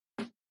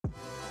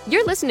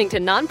You're listening to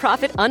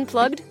Nonprofit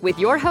Unplugged with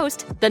your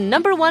host, the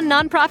 #1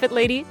 nonprofit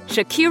lady,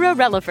 Shakira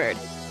Relaford.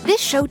 This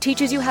show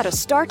teaches you how to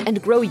start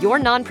and grow your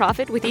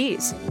nonprofit with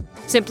ease.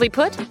 Simply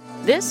put,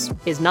 this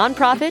is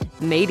Nonprofit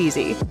Made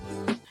Easy.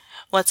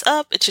 What's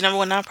up? It's your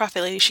 #1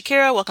 nonprofit lady,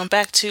 Shakira. Welcome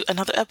back to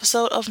another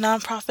episode of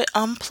Nonprofit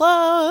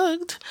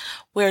Unplugged,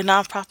 where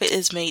nonprofit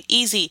is made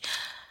easy.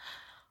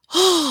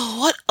 Oh,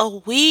 what a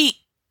week.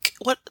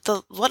 What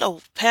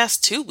a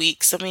past 2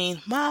 weeks. I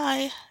mean,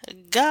 my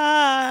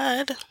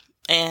God.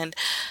 And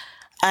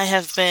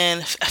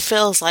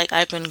feels like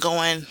I've been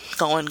going,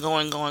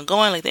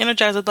 like the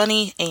Energizer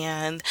Bunny,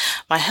 and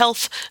my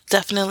health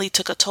definitely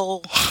took a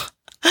toll.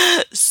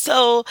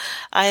 So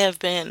I have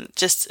been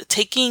just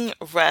taking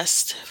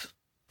rest,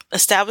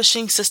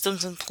 establishing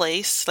systems in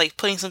place, like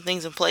putting some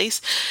things in place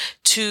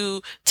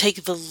to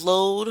take the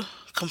load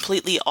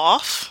completely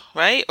off,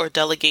 right? Or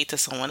delegate to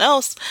someone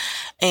else.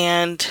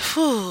 And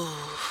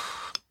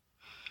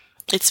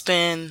it's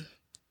been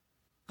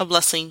a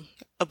blessing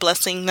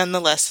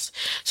nonetheless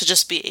to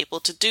just be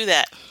able to do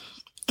that.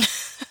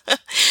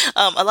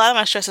 A lot of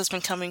my stress has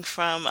been coming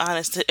from,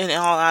 in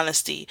all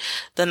honesty,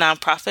 the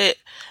nonprofit,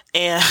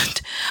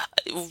 and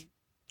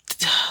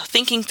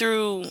thinking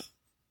through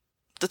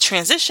the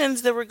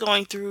transitions that we're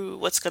going through,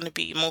 what's going to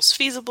be most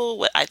feasible,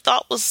 what I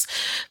thought was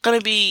going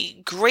to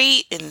be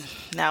great, and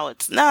now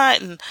it's not.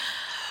 And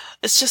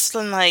it's just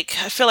been like,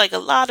 I feel like a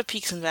lot of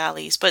peaks and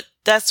valleys, but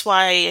that's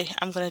why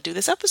I'm going to do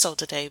this episode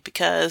today,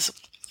 because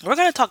we're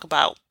going to talk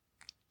about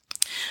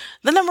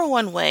the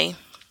 #1 way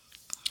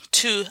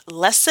to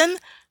lessen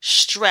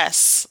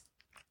stress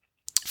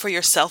for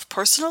yourself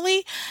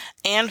personally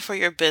and for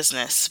your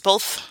business.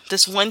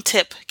 This one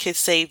tip can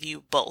save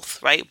you both,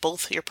 right?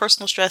 Both your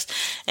personal stress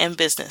and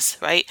business,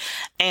 right?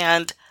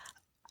 And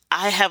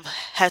I have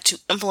had to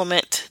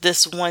implement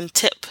this one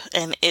tip,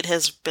 and it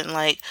has been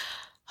like,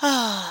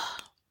 and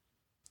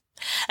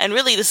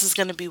really this is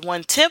going to be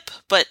one tip,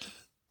 but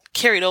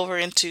carried over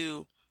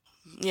into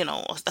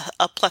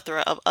a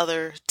plethora of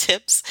other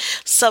tips,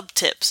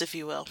 sub-tips, if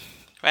you will,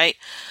 right?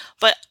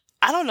 But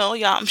I don't know,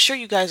 y'all. I'm sure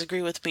you guys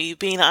agree with me.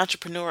 Being an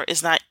entrepreneur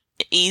is not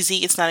easy.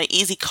 It's not an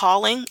easy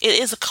calling. It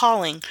is a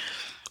calling,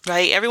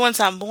 right? Everyone's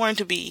not born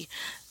to be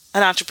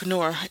an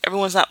entrepreneur.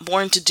 Everyone's not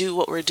born to do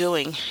what we're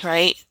doing,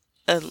 right?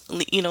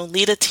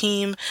 Lead a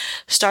team,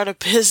 start a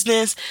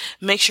business,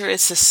 make sure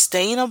it's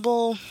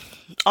sustainable,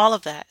 all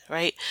of that,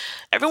 right?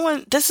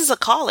 This is a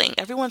calling.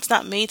 Everyone's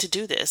not made to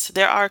do this.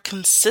 There are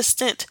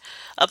consistent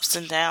ups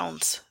and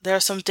downs. There are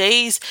some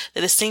days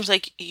that it seems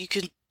like you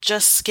can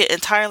just get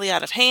entirely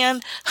out of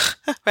hand,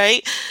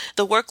 right?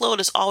 The workload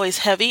is always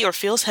heavy or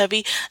feels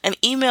heavy, and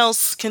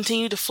emails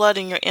continue to flood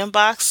in your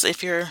inbox.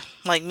 If you're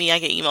like me, I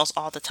get emails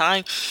all the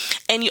time,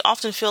 and you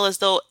often feel as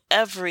though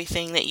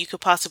everything that you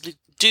could possibly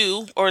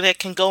do or that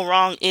can go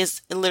wrong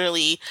is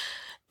literally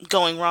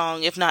going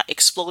wrong, if not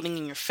exploding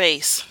in your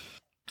face.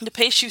 The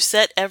pace you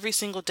set every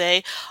single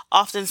day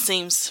often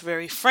seems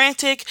very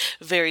frantic,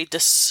 very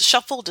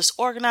shuffled,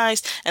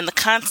 disorganized, and the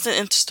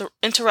constant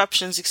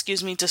interruptions,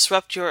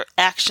 disrupt your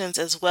actions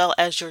as well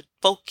as your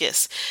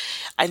focus.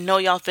 I know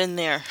y'all been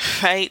there,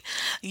 right?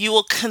 You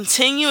will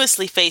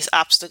continuously face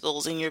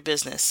obstacles in your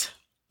business.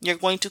 You're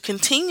going to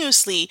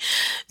continuously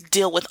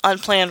deal with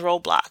unplanned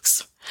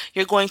roadblocks.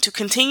 You're going to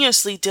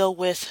continuously deal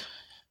with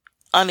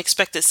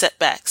unexpected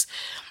setbacks.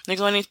 You're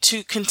going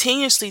to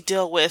continuously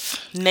deal with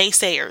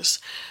naysayers,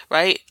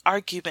 right?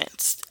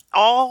 Arguments,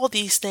 all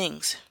these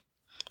things.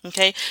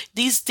 Okay.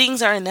 These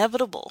things are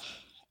inevitable.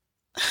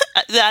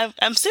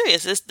 I'm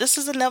serious. This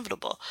is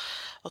inevitable.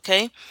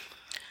 Okay.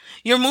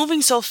 You're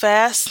moving so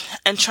fast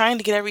and trying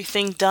to get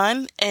everything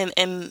done. And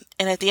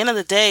at the end of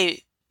the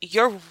day,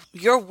 your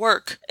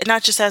work,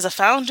 not just as a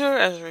founder,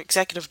 as an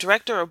executive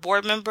director or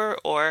board member,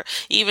 or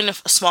even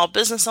if a small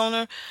business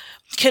owner,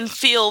 can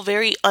feel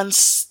very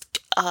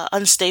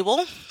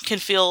unstable, can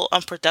feel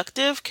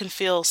unproductive, can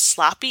feel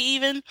sloppy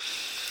even.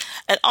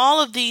 And all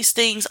of these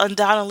things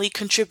undoubtedly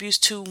contributes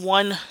to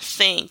one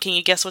thing. Can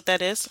you guess what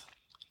that is?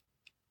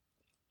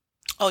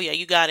 Oh yeah,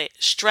 you got it.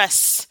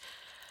 Stress.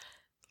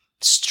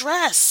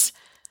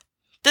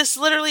 This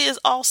literally is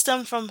all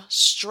stemmed from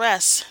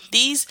stress.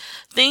 These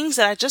things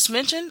that I just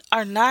mentioned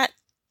are not,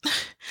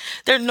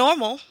 they're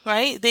normal,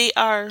 right?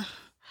 They're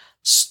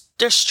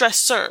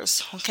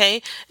stressors,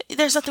 okay?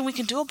 There's nothing we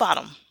can do about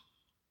them.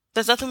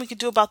 There's nothing we can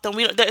do about them.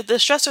 The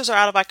stressors are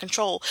out of our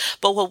control.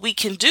 But what we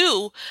can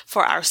do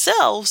for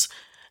ourselves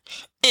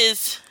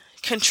is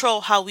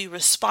control how we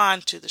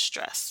respond to the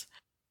stress.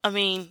 I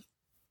mean,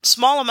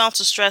 small amounts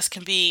of stress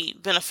can be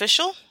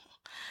beneficial,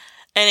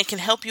 and it can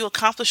help you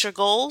accomplish your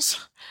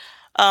goals,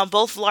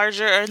 both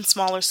larger and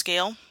smaller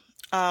scale.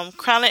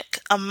 Chronic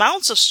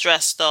amounts of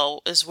stress,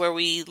 though, is where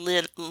we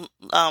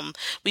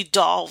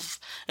delve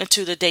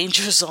into the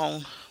danger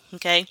zone.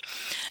 Okay.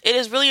 It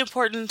is really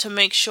important to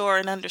make sure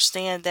and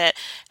understand that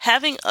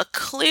having a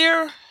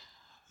clear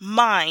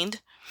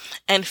mind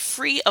and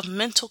free of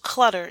mental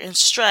clutter and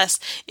stress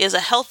is a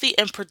healthy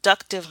and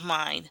productive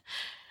mind.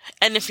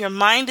 And if your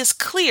mind is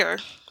clear,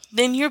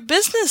 then your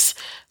business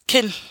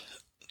can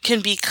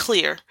be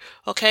clear.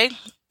 Okay.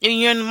 When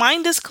your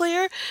mind is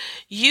clear,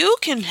 you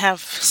can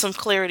have some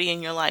clarity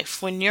in your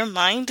life. When your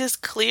mind is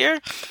clear,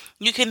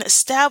 you can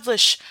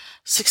establish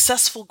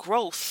successful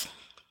growth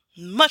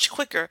much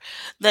quicker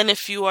than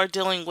if you are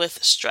dealing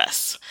with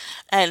stress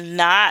and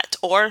not,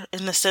 or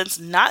in a sense,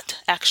 not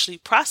actually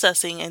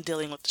processing and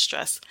dealing with the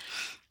stress.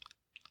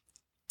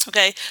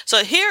 Okay,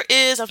 so here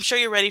is, I'm sure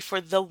you're ready for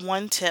the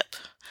one tip.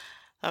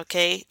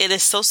 Okay, it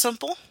is so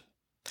simple.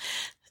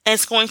 And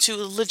it's going to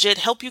legit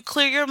help you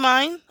clear your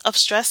mind of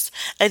stress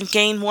and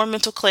gain more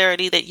mental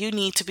clarity that you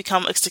need to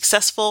become a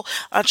successful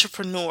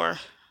entrepreneur.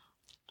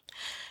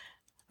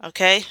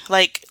 Okay,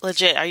 like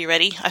legit, are you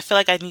ready? I feel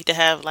like I need to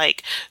have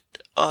like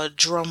a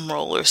drum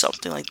roll or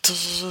something like.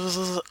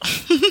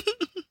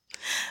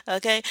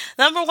 Okay,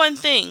 number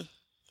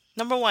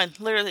one,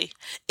 literally,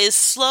 is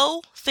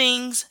slow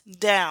things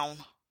down.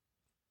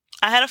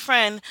 I had a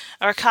friend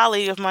or a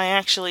colleague of mine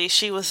actually.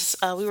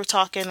 We were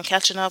talking and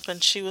catching up,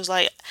 and she was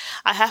like,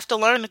 I have to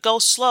learn to go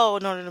slow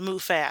in order to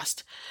move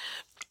fast.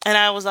 And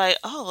I was like,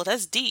 oh,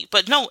 that's deep.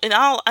 But no, in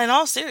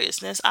all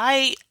seriousness,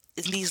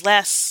 in these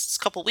last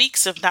couple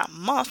weeks, if not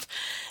month,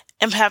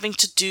 am having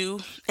to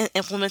do and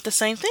implement the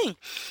same thing.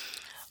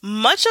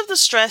 Much of the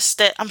stress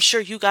that I'm sure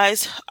you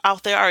guys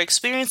out there are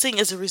experiencing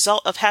is a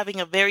result of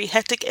having a very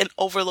hectic and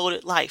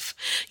overloaded life.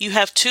 You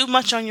have too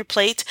much on your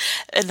plate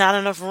and not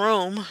enough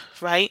room,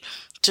 right,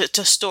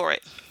 to store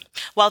it.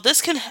 While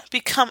this can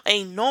become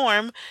a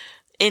norm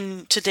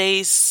in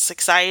today's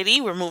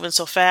society, we're moving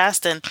so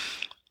fast, and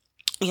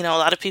a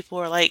lot of people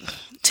are like,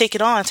 take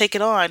it on, take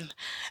it on.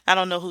 I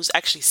don't know who's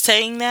actually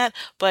saying that,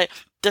 but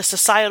the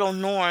societal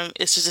norm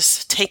is to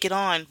just take it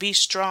on, be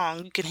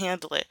strong, you can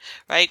handle it,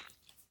 right?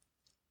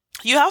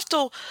 You have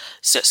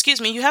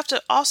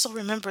to also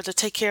remember to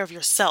take care of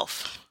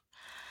yourself.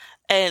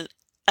 And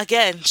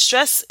again,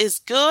 stress is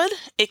good.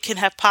 It can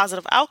have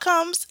positive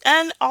outcomes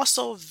and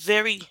also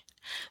very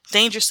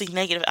dangerously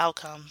negative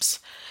outcomes,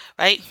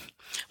 right?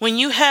 When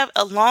you have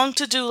a long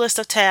to-do list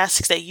of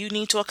tasks that you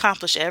need to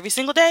accomplish every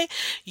single day,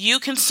 you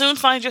can soon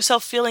find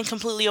yourself feeling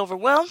completely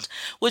overwhelmed,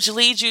 which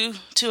leads you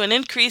to an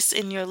increase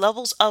in your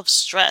levels of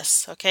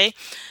stress, okay?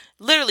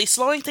 Literally,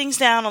 slowing things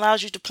down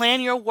allows you to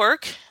plan your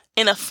work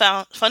in a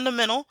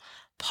fundamental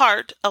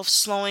part of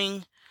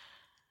slowing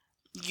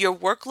your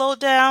workload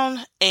down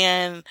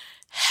and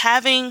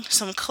having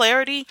some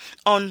clarity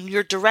on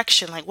your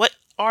direction. Like, what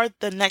are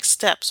the next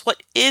steps?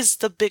 What is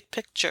the big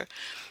picture?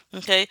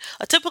 Okay.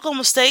 A typical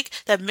mistake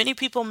that many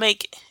people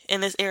make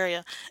in this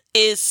area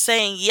is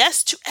saying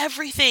yes to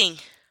everything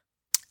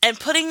and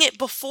putting it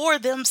before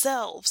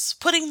themselves,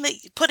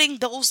 putting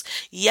those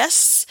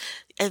yes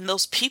and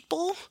those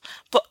people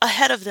but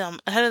ahead of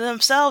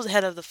themselves,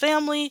 ahead of the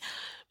family.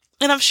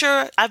 And I'm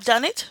sure I've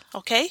done it,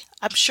 okay?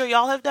 I'm sure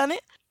y'all have done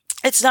it.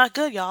 It's not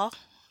good, y'all.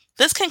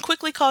 This can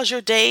quickly cause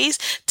your days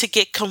to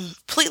get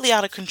completely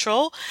out of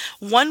control.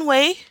 One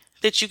way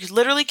that you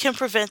literally can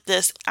prevent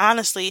this,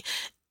 honestly,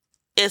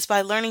 is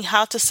by learning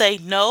how to say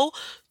no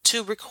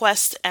to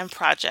requests and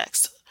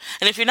projects.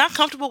 And if you're not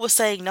comfortable with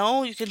saying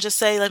no, you can just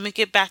say, let me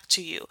get back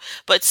to you.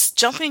 But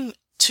jumping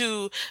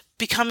to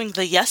becoming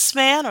the yes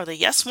man or the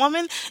yes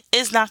woman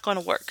is not going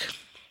to work.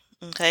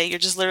 Okay, you're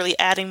just literally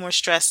adding more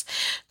stress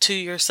to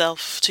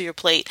yourself, to your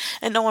plate,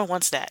 and no one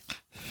wants that.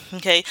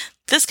 Okay,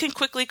 this can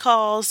quickly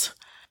cause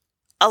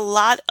a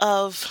lot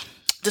of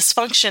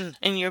dysfunction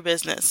in your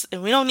business,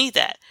 and we don't need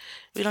that.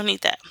 We don't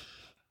need that.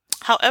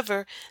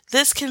 However,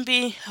 this can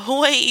be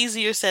way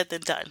easier said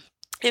than done.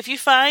 If you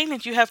find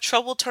that you have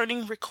trouble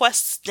turning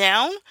requests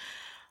down,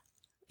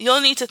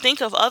 you'll need to think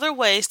of other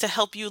ways to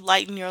help you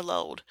lighten your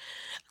load.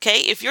 Okay,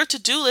 if your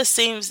to-do list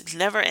seems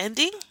never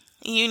ending,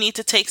 you need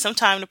to take some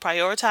time to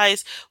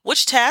prioritize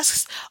which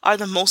tasks are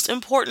the most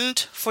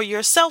important for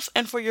yourself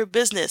and for your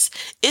business.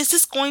 Is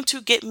this going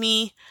to get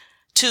me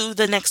to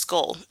the next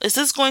goal? Is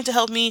this going to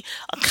help me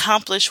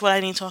accomplish what I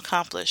need to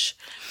accomplish?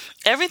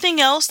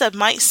 Everything else that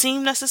might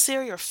seem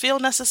necessary or feel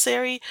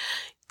necessary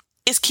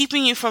is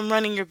keeping you from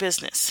running your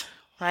business,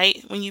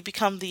 right? When you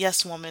become the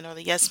yes woman or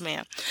the yes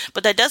man.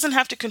 But that doesn't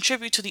have to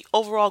contribute to the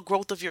overall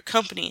growth of your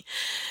company.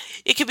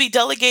 It can be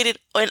delegated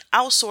and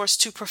outsourced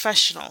to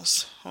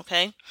professionals,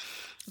 okay?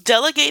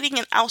 Delegating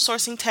and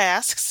outsourcing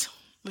tasks,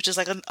 which is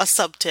like a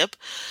sub-tip,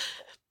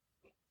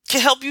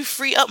 can help you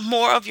free up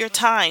more of your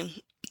time.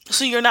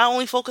 So you're not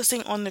only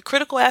focusing on the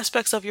critical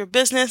aspects of your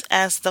business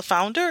as the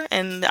founder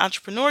and the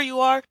entrepreneur you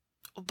are,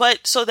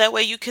 but so that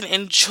way you can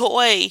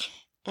enjoy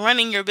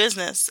running your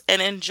business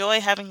and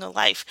enjoy having a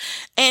life.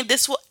 And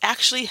this will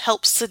actually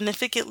help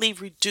significantly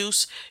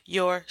reduce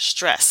your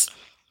stress.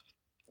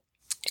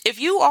 If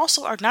you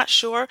also are not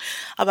sure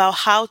about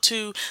how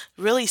to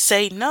really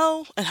say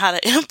no and how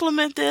to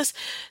implement this,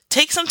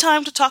 take some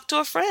time to talk to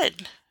a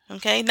friend,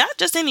 okay? Not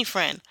just any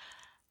friend,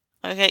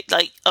 okay?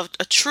 Like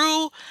a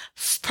true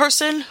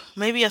person,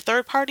 maybe a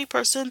third-party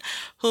person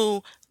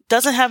who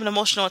doesn't have an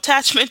emotional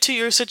attachment to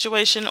your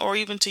situation or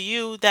even to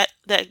you that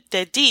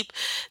deep,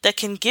 that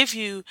can give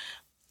you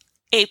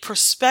a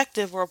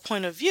perspective or a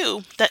point of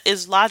view that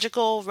is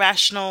logical,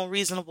 rational,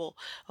 reasonable,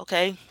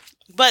 okay?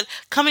 but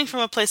coming from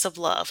a place of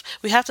love.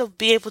 We have to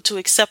be able to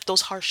accept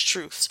those harsh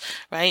truths,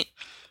 right?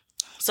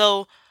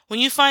 So when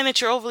you find that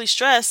you're overly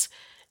stressed,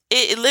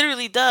 it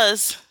literally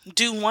does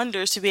do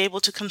wonders to be able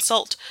to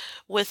consult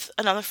with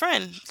another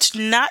friend,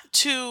 not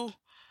to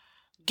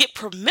get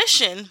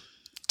permission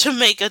to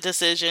make a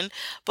decision,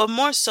 but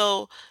more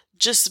so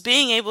just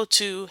being able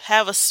to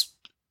have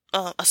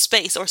a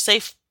space or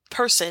safe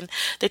person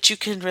that you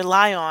can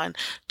rely on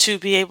to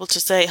be able to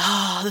say,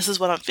 oh, this is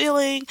what I'm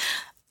feeling.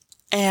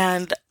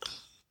 And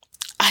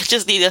I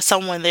just needed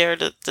someone there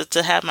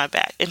to have my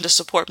back and to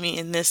support me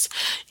in this,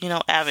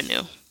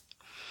 avenue.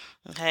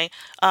 Okay.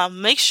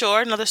 Make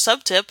sure, another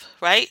sub tip,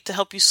 right, to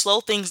help you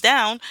slow things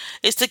down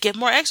is to get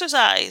more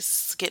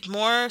exercise, get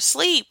more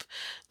sleep.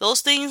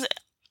 Those things,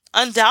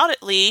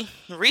 undoubtedly,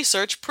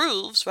 research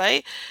proves,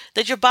 right,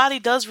 that your body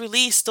does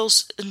release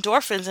those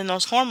endorphins and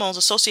those hormones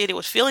associated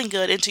with feeling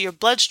good into your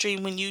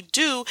bloodstream when you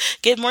do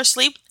get more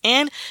sleep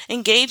and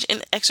engage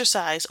in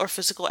exercise or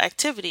physical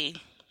activity.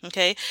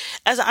 Okay.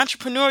 As an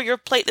entrepreneur, your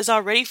plate is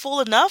already full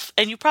enough,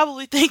 and you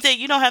probably think that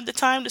you don't have the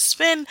time to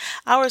spend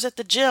hours at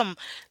the gym.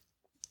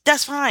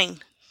 That's fine.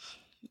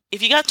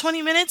 If you got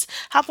 20 minutes,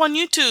 hop on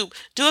YouTube,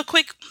 do a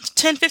quick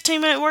 10,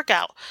 15-minute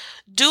workout,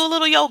 do a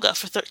little yoga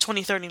for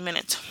 20, 30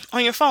 minutes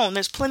on your phone.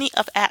 There's plenty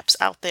of apps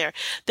out there.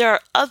 There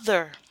are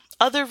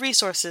other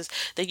resources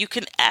that you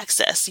can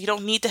access. You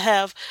don't need to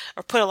have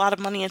or put a lot of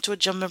money into a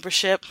gym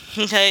membership.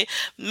 Okay.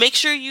 Make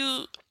sure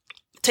you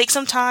take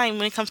some time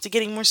when it comes to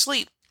getting more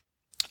sleep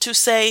to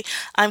say,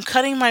 I'm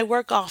cutting my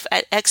work off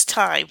at X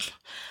time.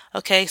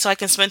 Okay, so I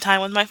can spend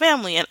time with my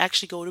family and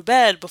actually go to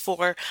bed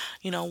before,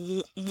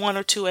 1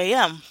 or 2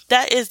 a.m.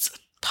 That is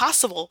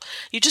possible.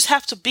 You just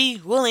have to be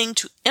willing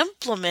to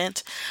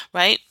implement,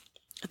 right,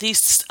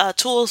 these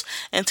tools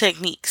and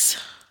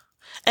techniques.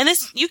 And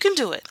you can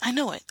do it. I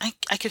know it.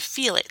 I can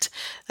feel it.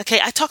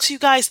 Okay, I talk to you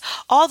guys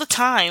all the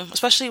time,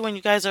 especially when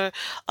you guys are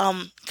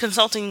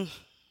consulting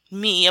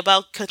me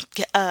about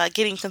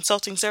getting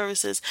consulting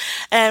services,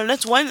 and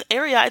that's one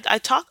area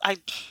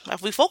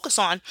we focus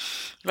on,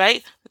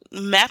 right?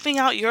 Mapping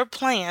out your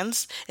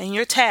plans and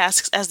your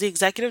tasks as the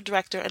executive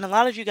director. And a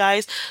lot of you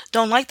guys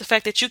don't like the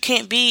fact that you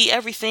can't be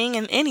everything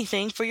and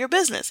anything for your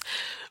business.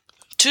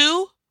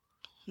 Too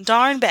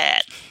darn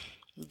bad.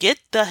 Get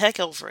the heck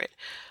over it.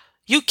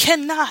 You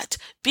cannot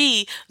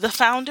be the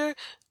founder,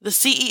 the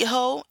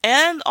CEO,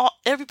 and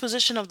every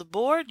position of the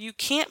board. You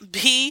can't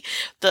be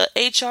the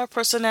HR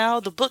personnel,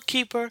 the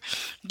bookkeeper.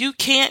 You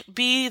can't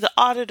be the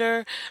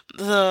auditor,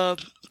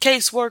 the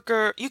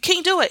caseworker. You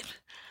can't do it.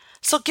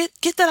 So get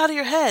that out of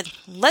your head.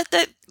 Let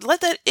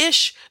that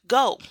ish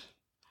go.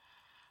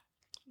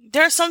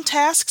 There are some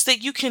tasks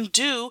that you can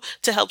do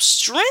to help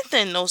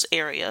strengthen those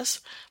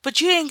areas,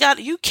 but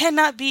you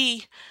cannot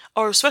be,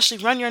 or especially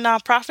run your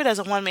nonprofit as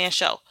a one-man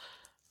show.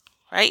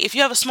 Right? If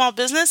you have a small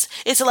business,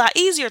 it's a lot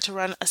easier to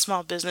run a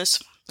small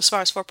business as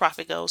far as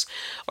for-profit goes,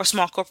 or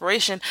small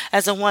corporation,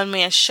 as a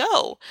one-man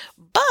show.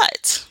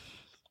 But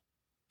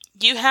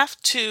you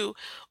have to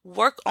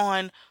work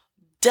on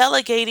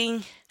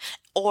delegating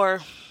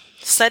or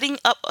setting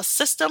up a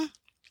system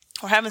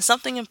or having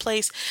something in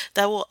place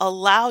that will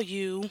allow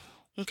you,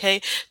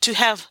 okay, to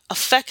have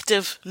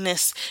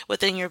effectiveness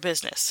within your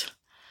business.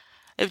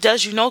 It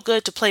does you no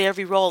good to play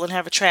every role and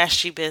have a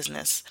trashy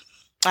business.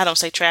 I don't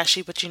say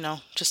trashy, but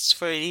just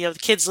for the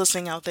kids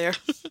listening out there,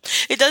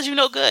 it does you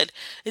no good.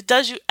 It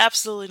does you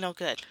absolutely no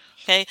good.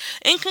 Okay.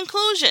 In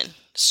conclusion,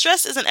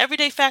 stress is an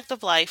everyday fact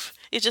of life.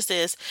 It just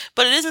is,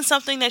 but it isn't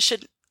something that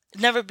should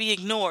never be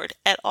ignored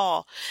at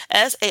all.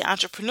 As an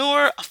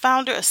entrepreneur, a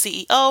founder, a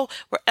CEO,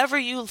 wherever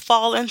you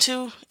fall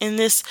into in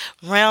this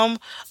realm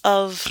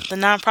of the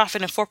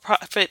nonprofit and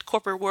for-profit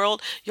corporate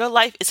world, your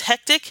life is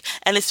hectic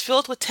and it's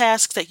filled with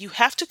tasks that you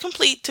have to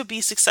complete to be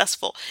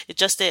successful. It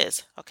just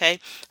is, okay?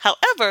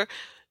 However,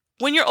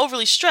 when you're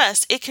overly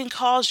stressed, it can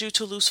cause you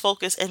to lose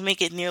focus and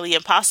make it nearly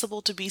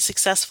impossible to be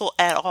successful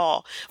at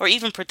all or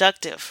even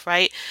productive,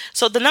 right?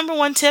 So the number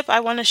one tip I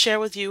want to share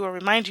with you or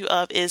remind you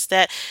of is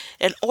that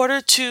in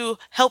order to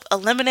help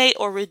eliminate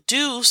or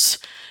reduce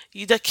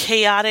the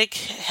chaotic,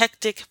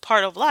 hectic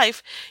part of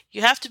life,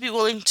 you have to be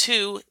willing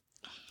to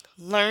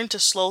learn to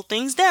slow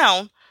things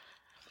down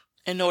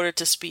in order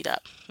to speed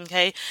up,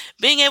 okay?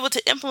 Being able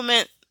to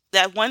implement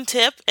that one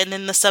tip and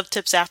then the sub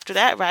tips after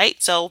that, right?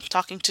 So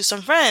talking to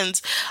some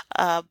friends,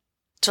 to,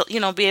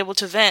 be able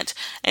to vent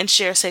and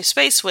share safe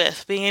space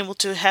with, being able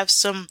to have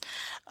some,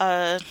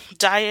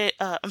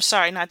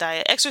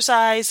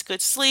 exercise,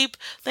 good sleep,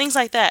 things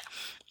like that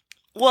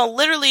will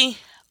literally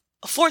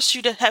force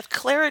you to have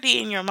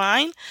clarity in your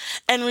mind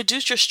and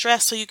reduce your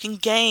stress so you can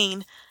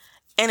gain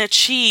and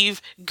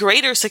achieve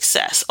greater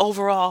success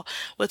overall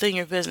within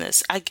your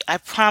business. I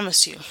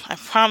promise you,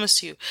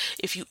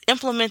 if you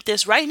implement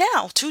this right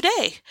now,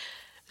 today,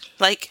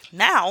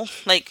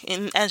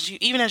 as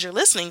you're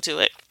listening to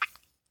it,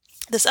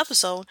 this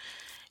episode,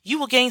 you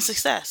will gain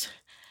success.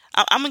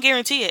 I'm gonna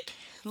guarantee it.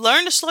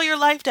 Learn to slow your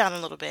life down a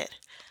little bit.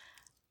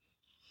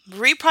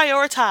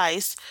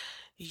 Reprioritize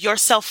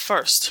yourself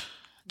first.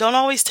 Don't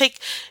always take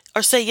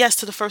or say yes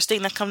to the first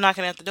thing that come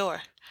knocking at the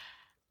door.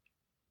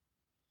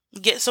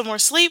 get some more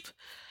sleep,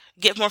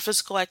 get more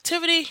physical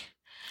activity,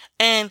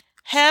 and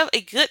have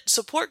a good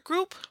support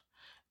group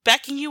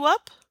backing you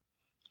up,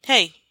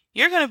 hey,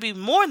 you're going to be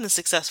more than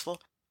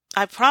successful.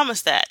 I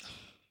promise that.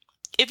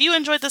 If you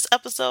enjoyed this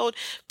episode,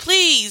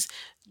 please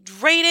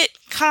rate it,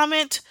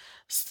 comment,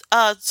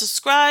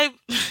 subscribe,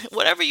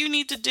 whatever you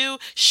need to do.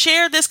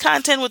 Share this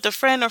content with a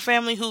friend or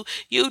family who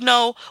you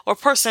know, or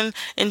person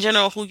in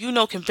general who you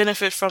know can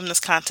benefit from this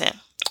content.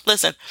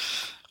 Listen,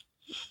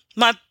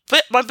 my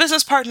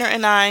business partner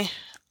and I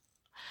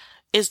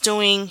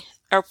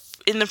are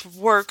in the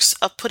works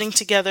of putting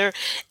together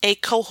a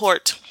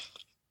cohort.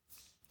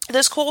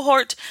 This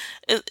cohort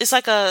is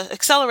like a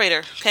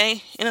accelerator,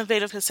 okay?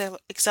 Innovative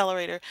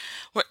accelerator,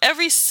 where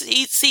every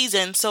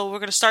season, so we're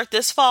going to start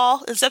this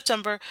fall in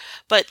September,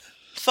 but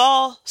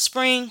fall,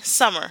 spring,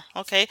 summer,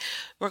 okay?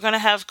 We're going to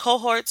have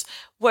cohorts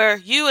where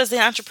you as the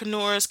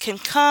entrepreneurs can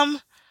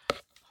come,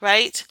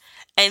 right,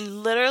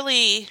 and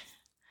literally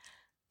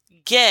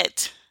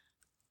get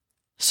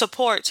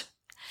support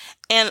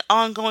and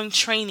ongoing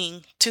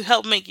training to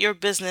help make your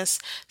business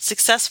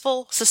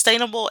successful,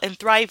 sustainable, and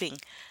thriving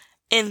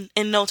in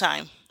no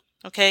time.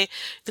 Okay,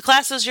 the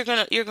classes we're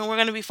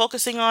gonna be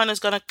focusing on is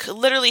gonna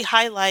literally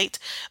highlight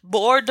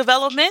board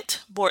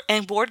development,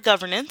 board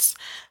governance.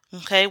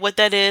 Okay, what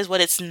that is,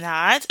 what it's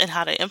not, and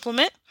how to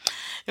implement.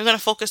 You're gonna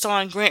focus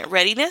on grant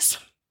readiness.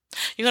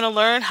 You're gonna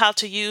learn how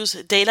to use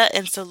data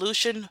and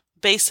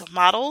solution-based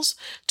models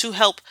to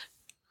help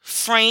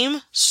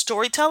frame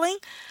storytelling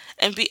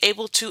and be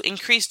able to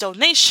increase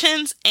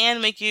donations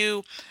and make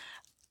you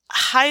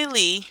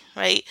highly,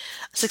 right,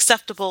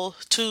 susceptible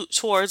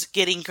towards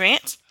getting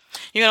grants.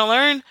 You're going to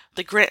learn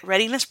the grant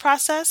readiness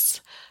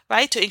process,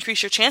 right, to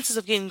increase your chances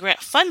of getting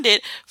grant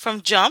funded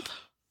from jump.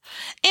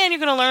 And you're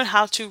going to learn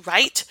how to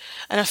write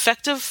an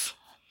effective,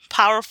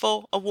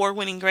 powerful,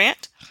 award-winning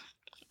grant.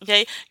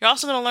 Okay. You're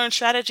also going to learn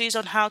strategies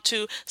on how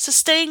to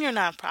sustain your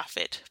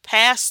nonprofit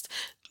past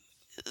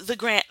the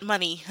grant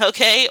money,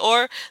 okay,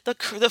 or the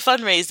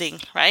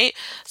fundraising, right?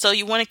 So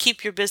you want to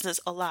keep your business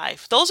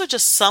alive. Those are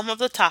just some of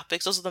the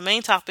topics. Those are the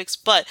main topics,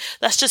 but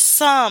that's just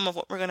some of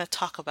what we're going to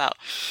talk about.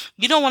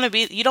 You don't want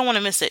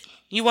to miss it.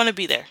 You want to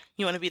be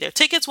there.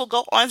 Tickets will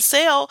go on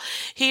sale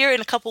here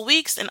in a couple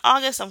weeks in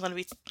August. I'm going to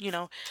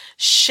be,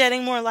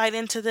 shedding more light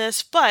into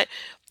this, but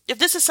if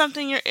this is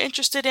something you're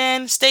interested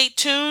in, stay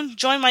tuned.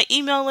 Join my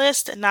email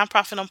list at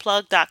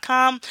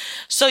nonprofitunplug.com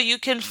so you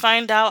can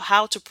find out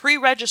how to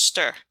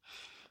pre-register.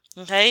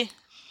 Okay,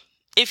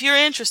 if you're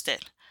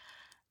interested,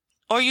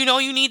 or you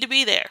need to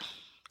be there,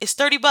 it's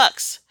 $30,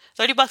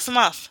 $30 a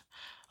month.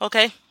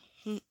 Okay,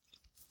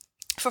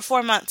 for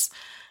 4 months,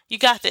 you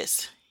got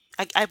this.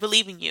 I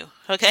believe in you.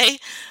 Okay,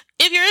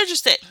 if you're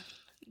interested,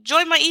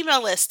 join my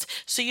email list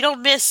so you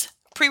don't miss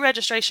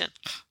pre-registration.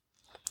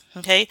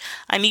 Okay,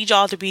 I need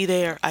y'all to be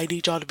there.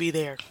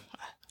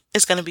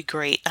 It's gonna be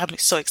great. I'm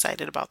so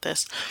excited about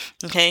this.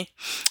 Okay,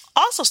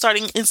 also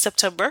starting in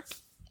September,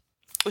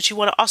 which you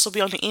want to also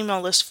be on the email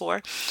list for,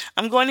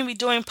 I'm going to be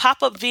doing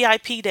pop-up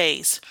VIP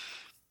days.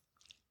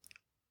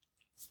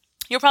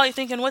 You're probably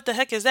thinking, what the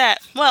heck is that?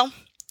 Well,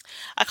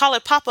 I call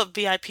it pop-up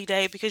VIP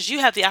day because you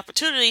have the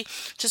opportunity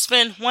to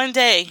spend one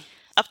day,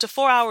 up to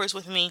 4 hours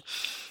with me,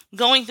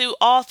 going through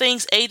all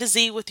things A to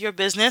Z with your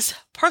business,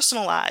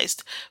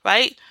 personalized,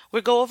 right?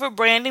 We go over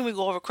branding, we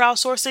go over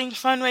crowdsourcing,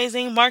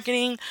 fundraising,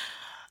 marketing.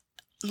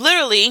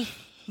 Literally,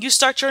 you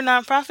start your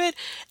nonprofit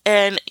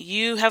and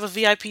you have a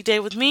VIP day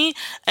with me,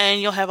 and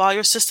you'll have all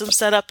your systems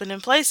set up and in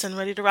place and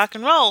ready to rock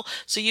and roll.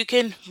 So you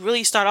can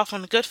really start off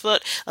on a good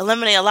foot,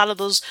 eliminate a lot of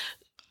those,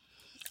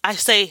 I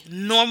say,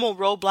 normal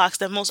roadblocks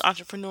that most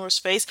entrepreneurs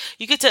face.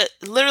 You get to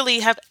literally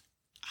have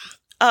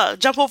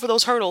jump over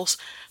those hurdles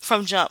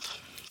from jump.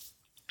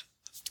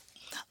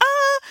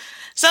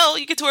 So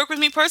you get to work with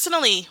me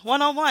personally,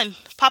 one-on-one,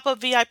 pop-up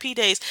VIP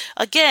days.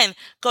 Again,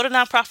 go to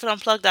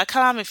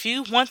nonprofitunplug.com if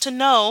you want to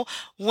know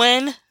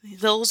when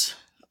this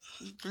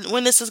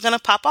is going to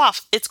pop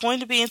off. It's going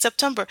to be in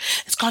September.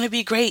 It's going to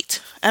be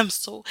great. I'm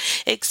so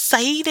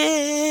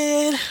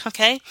excited.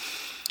 Okay.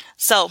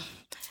 So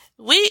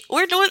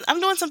I'm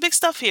doing some big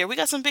stuff here. We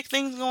got some big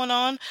things going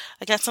on.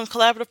 I got some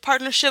collaborative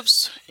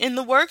partnerships in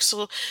the works,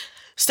 so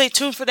stay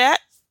tuned for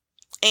that.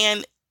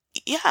 And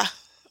yeah,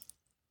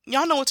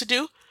 y'all know what to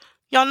do.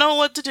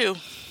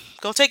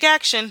 Go take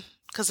action,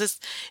 because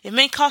it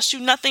may cost you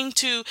nothing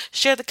to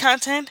share the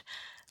content,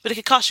 but it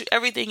could cost you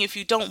everything if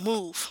you don't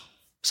move.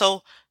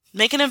 So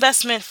make an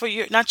investment for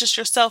not just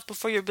yourself, but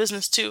for your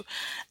business too,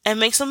 and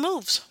make some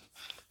moves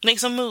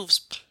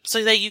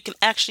so that you can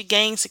actually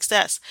gain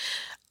success.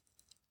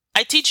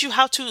 I teach you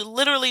how to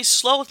literally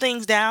slow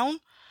things down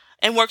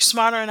and work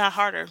smarter and not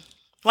harder.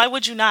 Why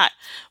would you not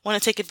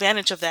want to take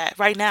advantage of that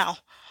right now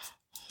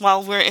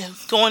while we're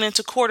going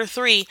into quarter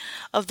 3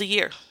 of the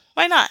year?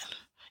 Why not?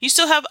 You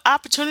still have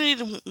opportunity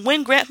to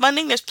win grant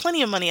funding. There's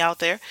plenty of money out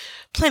there.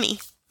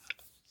 Plenty.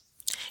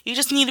 You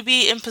just need to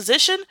be in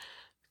position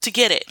to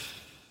get it.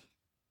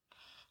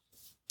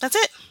 That's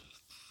it.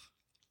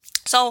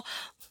 So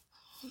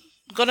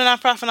go to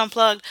Nonprofit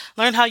Unplugged.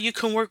 Learn how you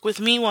can work with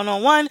me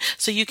one-on-one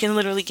so you can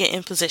literally get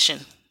in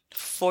position.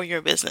 for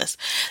your business.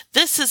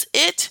 This is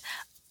it.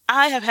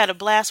 I have had a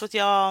blast with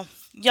y'all.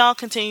 Y'all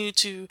continue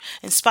to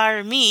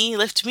inspire me,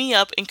 lift me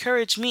up,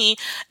 encourage me.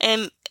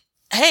 And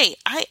hey,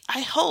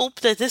 I hope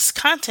that this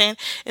content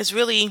is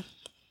really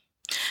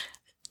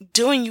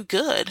doing you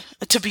good.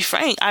 To be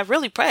frank, I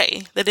really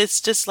pray that it's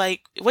just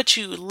like what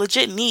you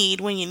legit need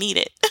when you need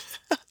it.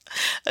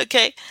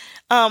 Okay.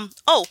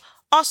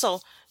 Also,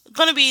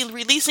 going to be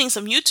releasing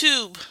some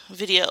YouTube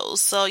videos.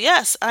 So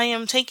yes, I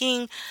am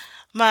taking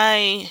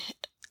my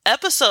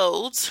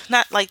episodes,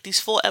 not like these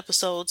full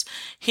episodes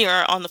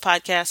here on the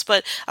podcast,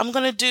 but I'm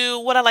going to do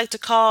what I like to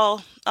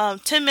call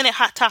 10-minute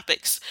hot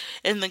topics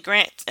in the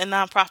grant and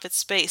nonprofit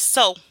space.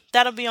 So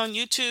that'll be on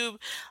YouTube.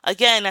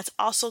 Again, that's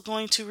also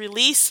going to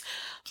release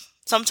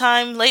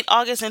sometime late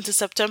August into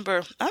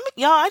September.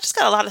 Y'all, I just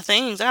got a lot of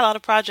things. I got a lot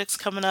of projects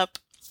coming up.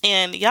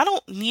 And y'all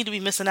don't need to be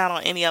missing out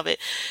on any of it.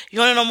 You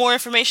want to know more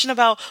information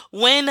about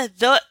when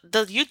the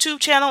YouTube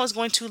channel is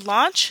going to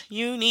launch?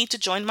 You need to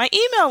join my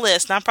email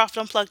list,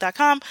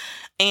 nonprofitunplug.com,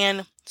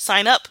 and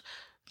sign up.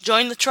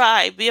 Join the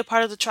tribe. Be a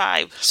part of the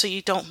tribe so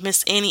you don't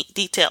miss any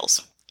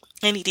details.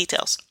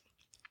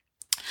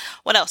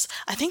 What else?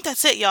 I think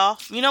that's it, y'all.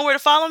 You know where to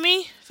follow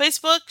me?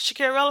 Facebook,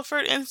 Shakira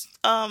Relaford,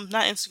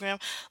 not Instagram.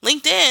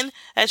 LinkedIn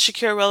at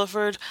Shakira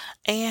Relaford.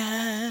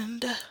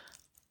 And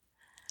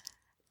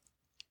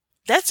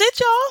that's it,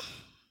 y'all.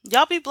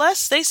 Y'all be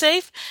blessed, stay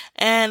safe,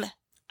 and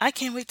I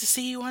can't wait to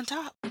see you on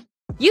top.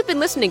 You've been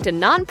listening to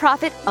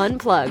Nonprofit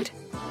Unplugged.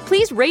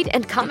 Please rate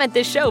and comment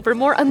this show for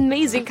more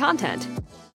amazing content.